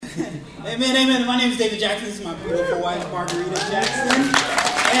Amen, amen. My name is David Jackson. This is my beautiful wife, Margarita Jackson.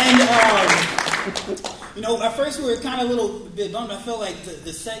 And, at first we were kind of a little bit bummed. I felt like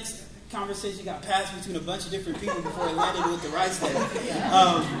the sex conversation got passed between a bunch of different people before it landed with the rice there.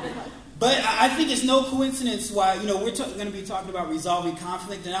 But I think it's no coincidence why, we're going to be talking about resolving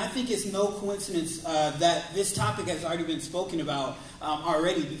conflict, and I think it's no coincidence that this topic has already been spoken about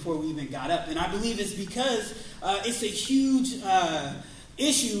already before we even got up. And I believe it's because it's a huge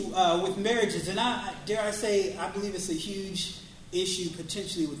issue with marriages, and I believe it's a huge issue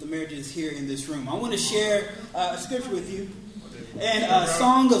potentially with the marriages here in this room. I want to share a scripture with you, and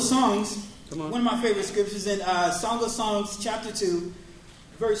Song of Songs, one of my favorite scriptures in Song of Songs, chapter 2,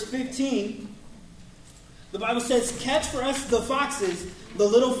 verse 15, the Bible says, "Catch for us the foxes, the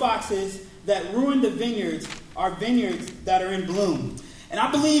little foxes that ruin the vineyards, our vineyards that are in bloom." And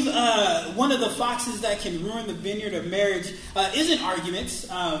I believe one of the foxes that can ruin the vineyard of marriage isn't arguments.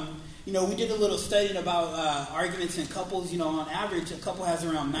 We did a little study about arguments in couples. On average, a couple has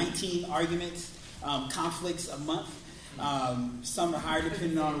around 19 arguments, conflicts a month. Some are higher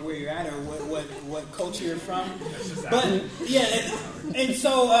depending on where you're at or what culture you're from.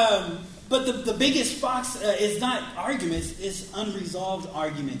 But the biggest fox is not arguments; it's unresolved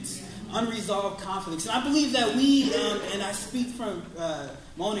arguments, unresolved conflicts. And I believe that we, and I speak from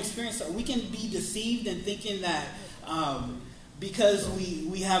my own experience, we can be deceived in thinking that because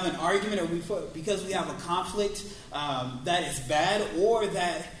we have an argument or because we have a conflict that is bad, or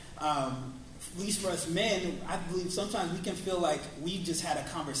that at least for us men, I believe sometimes we can feel like we just had a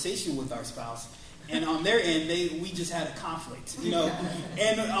conversation with our spouse, and on their end, we just had a conflict,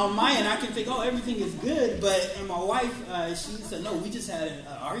 And on my end, I can think, everything is good, and my wife, she said, no, we just had an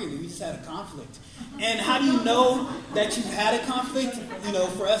argument, we just had a conflict. And how do you know that you've had a conflict?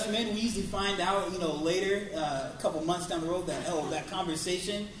 For us men, we usually find out, later, a couple months down the road, that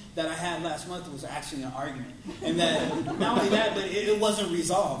conversation that I had last month was actually an argument. And that, not only that, but it wasn't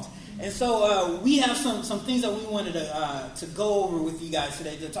resolved. And so we have some things that we wanted to go over with you guys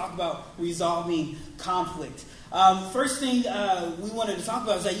today to talk about resolving conflict. First thing we wanted to talk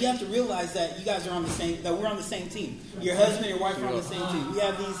about is that you have to realize that you guys are that we're on the same team. Your husband and your wife are on the same team. We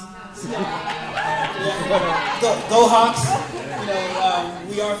have these go Hawks.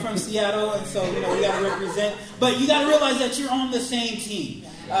 We are from Seattle, and so we got to represent. But you got to realize that you're on the same team.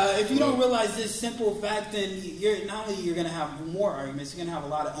 If you don't realize this simple fact, then not only you're going to have more arguments, you're going to have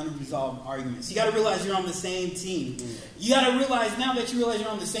a lot of unresolved arguments. You got to realize you're on the same team. You got to realize, now that you realize you're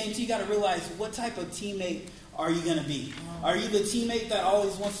on the same team, you got to realize what type of teammate are you going to be? Are you the teammate that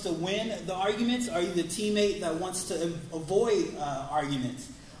always wants to win the arguments? Are you the teammate that wants to avoid arguments?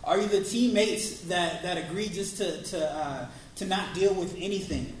 Are you the teammates that agree just to not deal with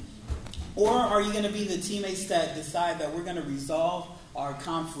anything? Or are you going to be the teammates that decide that we're going to resolve our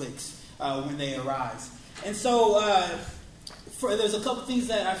conflicts when they arise? And so there's a couple things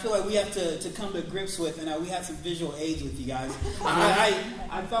that I feel like we have to come to grips with, and we have some visual aids with you guys.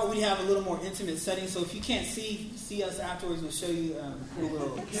 I thought we'd have a little more intimate setting, so if you can't see us afterwards, we'll show you a cool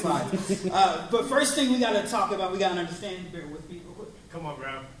little slide. But first thing we got to talk about, we got to understand, bear with me real quick. Come on,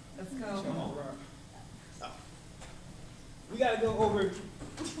 bro. Let's go. Come on, bro. We got to go over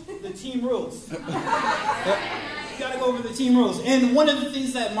the team rules. We got to go over the team rules. And one of the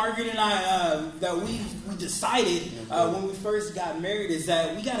things that Margaret and I, that we decided when we first got married is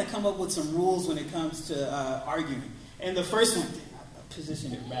that we got to come up with some rules when it comes to arguing. And the first one, I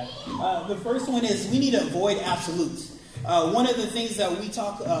positioned it bad. The first one is we need to avoid absolutes. One of the things that we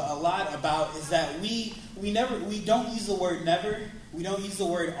talk a lot about is that we don't use the word never. We don't use the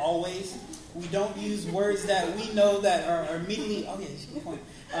word always. We don't use words that we know that are immediately. Oh yeah, good point.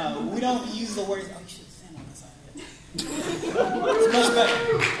 We don't use the words. Oh, you should stand on this side of it. It's much better.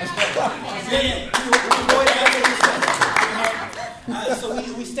 That's better. So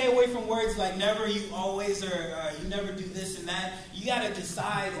we stay away from words like never, you always, or you never do this and that. You got to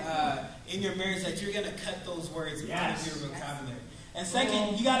decide in your marriage that you're going to cut those words out of your vocabulary. And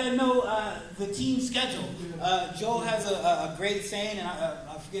second, you got to know the team schedule. Joel has a great saying, and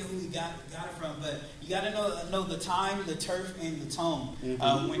I forget who he got it from, but you got to know the time, the turf, and the tone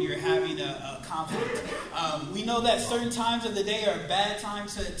when you're having a conflict. We know that certain times of the day are bad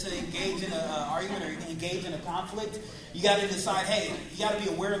times to engage in an argument or engage in a conflict. You got to decide, hey, you got to be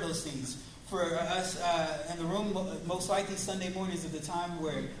aware of those things. for us in the room, most likely Sunday mornings are the time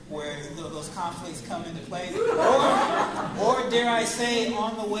where those conflicts come into play, or dare I say,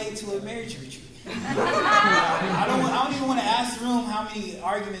 on the way to a marriage retreat. I don't even want to ask the room how many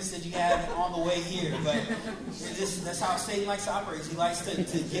arguments that you had on the way here, but that's how Satan likes to operate. He likes to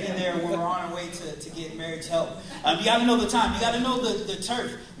get in there when we're on our way to get marriage help. You got to know the time. You got to know the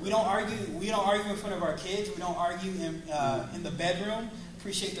turf. We don't argue. We don't argue in front of our kids. We don't argue in the bedroom.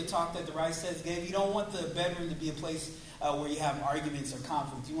 Appreciate the talk that the Rice says gave. You don't want the bedroom to be a place where you have arguments or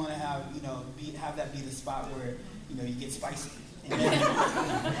conflict. You want to have have that be the spot where you get spicy. And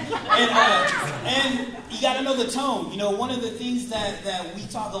you got to know the tone. One of the things that we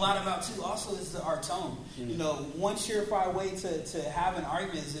talk a lot about too also is our tone. One surefire way to have an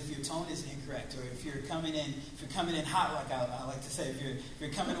argument is if your tone is incorrect, or if you're coming in hot, like I like to say, if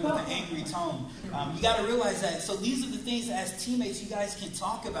you're coming in with an angry tone. You got to realize that. So these are the things that as teammates you guys can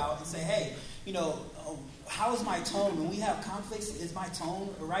talk about and say, hey, how is my tone? When we have conflicts, is my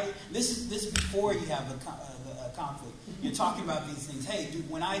tone right? This is before you have a conflict. You're talking about these things. Hey,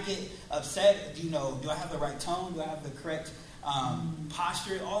 when I get upset, do I have the right tone? Do I have the correct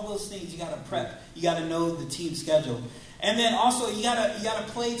posture? All those things you got to prep. You got to know the team schedule, and then also you got to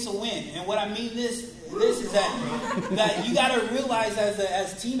play to win. And what I mean this is that you got to realize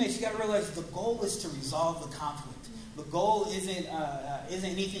as teammates, you got to realize the goal is to resolve the conflict. The goal isn't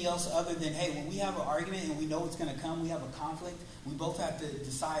anything else other than, hey, when we have an argument and we know it's going to come, we have a conflict, we both have to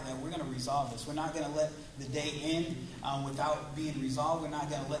decide that we're going to resolve this. We're not going to let the day end without being resolved. We're not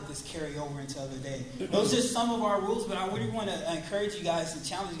going to let this carry over into other day. Those are some of our rules, but I really want to encourage you guys and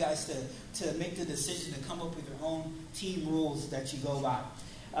challenge you guys to make the decision to come up with your own team rules that you go by.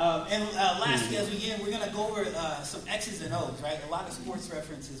 Lastly, as we get in, we're going to go over some X's and O's, right? A lot of sports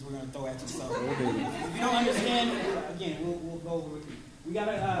references we're going to throw at you. So if you don't understand, again, we'll go over with you. We got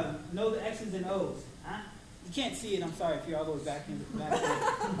to know the X's and O's. Huh? You can't see it, I'm sorry, if you're all the way back in the back.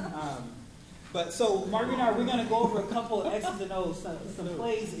 But so Margaret and I, we're going to go over a couple of X's and O's, some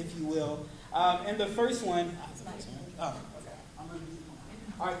plays, if you will. And the first one, all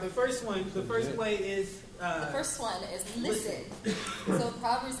right, the first play is... the first one is listen. So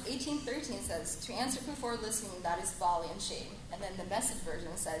Proverbs 18:13 says, to answer before listening, that is folly and shame. And then the Message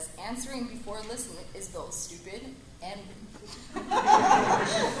version says, answering before listening is both stupid and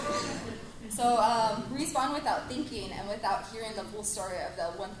so respond without thinking and without hearing the full story of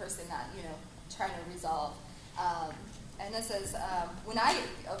the one person that, trying to resolve. And it says, when I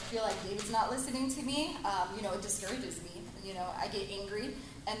feel like David's not listening to me, it discourages me. I get angry.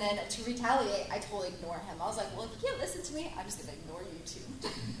 And then to retaliate, I totally ignore him. I was like, well, if you can't listen to me, I'm just going to ignore you too.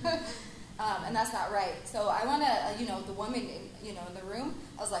 And that's not right. So I want to, the woman in the room,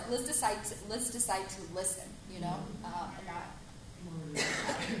 I was like, let's decide to listen, and not.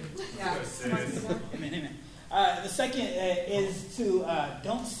 Amen. The second is to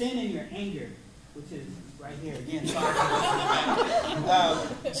don't sin in your anger, which is right here again.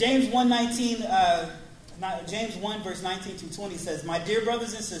 James 1:19. James 1, verse 19 through 20 says, my dear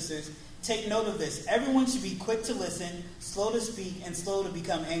brothers and sisters, take note of this. Everyone should be quick to listen, slow to speak, and slow to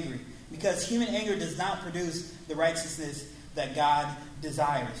become angry, because human anger does not produce the righteousness that God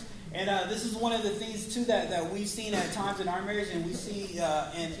desires. And this is one of the things, too, that we've seen at times in our marriage, and we see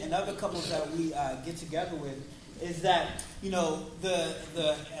in other couples that we get together with, is that,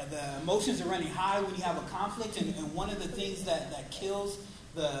 the emotions are running high when you have a conflict, and one of the things that kills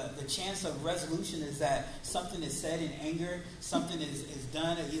the chance of resolution is that something is said in anger, something is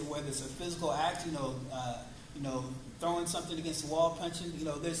done, whether it's a physical act, throwing something against the wall, punching,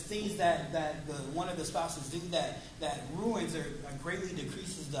 there's things that one of the spouses do that ruins or greatly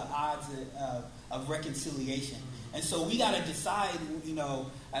decreases the odds of reconciliation. And so we got to decide,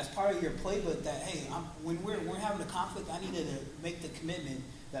 as part of your playbook that, hey, when we're having a conflict, I need to make the commitment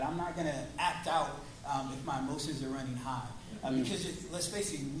that I'm not going to act out if my emotions are running high. Because let's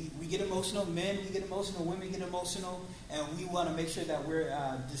face it, we get emotional, men, we get emotional, women get emotional, and we want to make sure that we're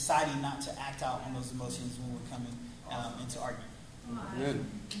deciding not to act out on those emotions when we're coming into argument. Good.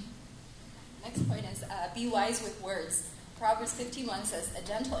 Next point is be wise with words. Proverbs 15:1 says, a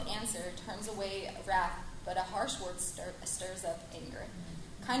gentle answer turns away wrath, but a harsh word stirs up anger.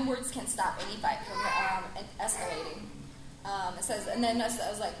 Kind words can stop any fight from escalating. It says, and then I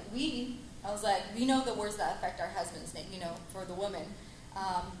was like, we know the words that affect our husbands, for the woman.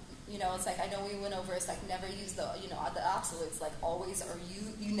 It's like, I know we went over, it's like never use the absolutes, like always or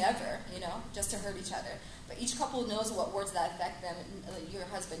you never, just to hurt each other. But each couple knows what words that affect them, your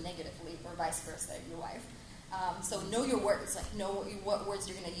husband negatively or vice versa, your wife. So know your words, like know what words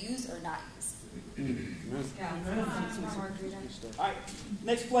you're going to use or not use. All right,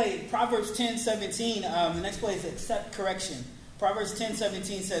 next play, Proverbs 10:17. The next play is accept correction. Proverbs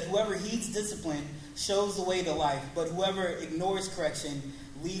 10:17 says, whoever heeds discipline shows the way to life, but whoever ignores correction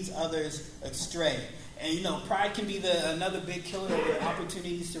leads others astray. And pride can be another big killer of the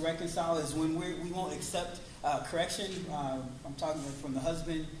opportunities to reconcile is when we won't accept correction. I'm talking from the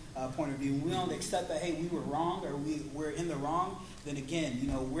husband point of view. When we don't accept that, hey, we were wrong or we're in the wrong, then again,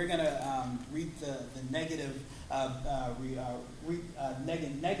 we're going to reap the negative,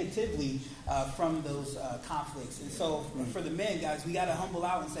 negatively from those conflicts. And so for the men, guys, we got to humble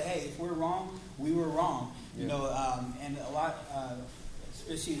out and say, hey, if we're wrong, we were wrong. And a lot,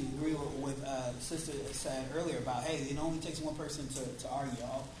 especially agree with Sister said earlier about, hey, it only takes one person to argue.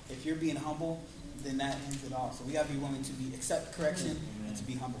 If you're being humble, then that ends it all. So we got to be willing to accept correction and to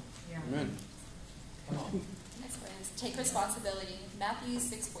be humble. Yeah. Amen. Come on. Next one is take responsibility. Matthew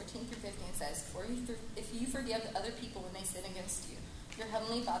 6:14-15 says, "For if you forgive other people when they sin against you, your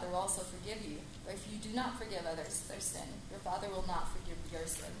heavenly Father will also forgive you. But if you do not forgive others their sin, your Father will not forgive your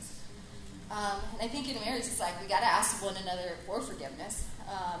sins." And I think in marriage, it's like we got to ask one another for forgiveness.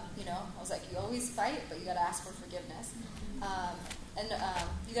 I was like, you always fight, but you got to ask for forgiveness. And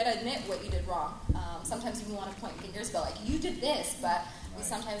you got to admit what you did wrong. Sometimes you want to point fingers, but like, you did this, but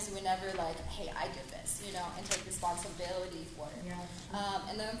sometimes we would never like, hey, I did this, and take responsibility for it. Yeah.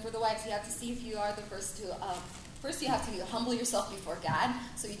 And then for the wives, you have to see if you are the first to, first you have to humble yourself before God,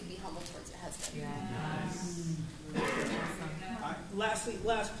 so you can be humble towards your husband. All right,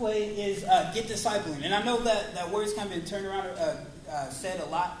 last play is get discipling. And I know that word's kind of been turned around, said a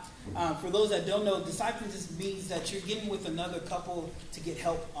lot. For those that don't know, discipling just means that you're getting with another couple to get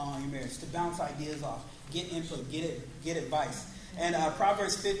help on your marriage, to bounce ideas off, get input, get advice. And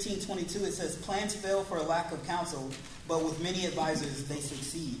Proverbs 15:22, it says, plans fail for a lack of counsel, but with many advisors they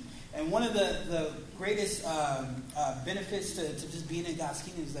succeed. And one of the greatest benefits to just being in God's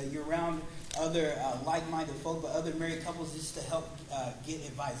kingdom is that you're around other like-minded folk, but other married couples just to help get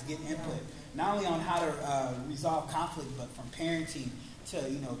advice, get input, not only on how to resolve conflict, but from parenting to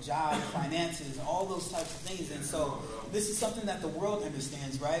job, finances, all those types of things. And so this is something that the world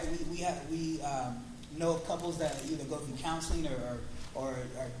understands, right? We know of couples that either go through counseling or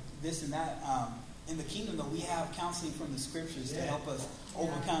this and that. In the kingdom, though, we have counseling from the scriptures to help us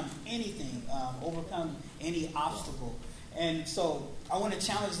overcome anything, overcome any obstacle. And so I want to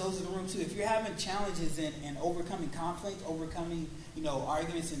challenge those in the room, too. If you're having challenges in overcoming conflict, overcoming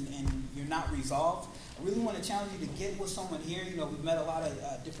arguments, and you're not resolved, I really want to challenge you to get with someone here. We've met a lot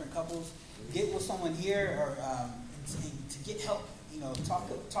of different couples. Get with someone here or to get help.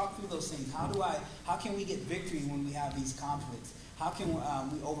 Talk through those things. How can we get victory when we have these conflicts? How can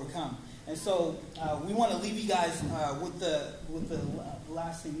we overcome? And so we want to leave you guys with the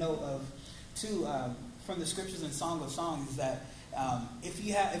lasting note of two from the scriptures in Song of Songs is that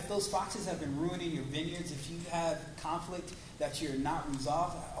if those foxes have been ruining your vineyards, if you have conflict that you're not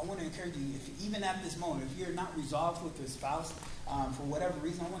resolved, I want to encourage you, even at this moment, if you're not resolved with your spouse for whatever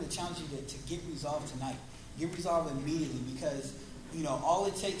reason, I want to challenge you to get resolved tonight. Get resolved immediately because all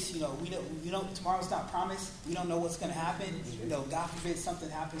it takes, tomorrow's not promised. We don't know what's going to happen. God forbid something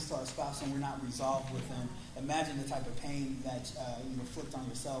happens to our spouse and we're not resolved with them. Imagine the type of pain that you inflict on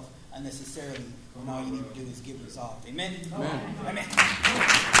yourself unnecessarily when all you need to do is get resolved. Amen? Amen. Amen.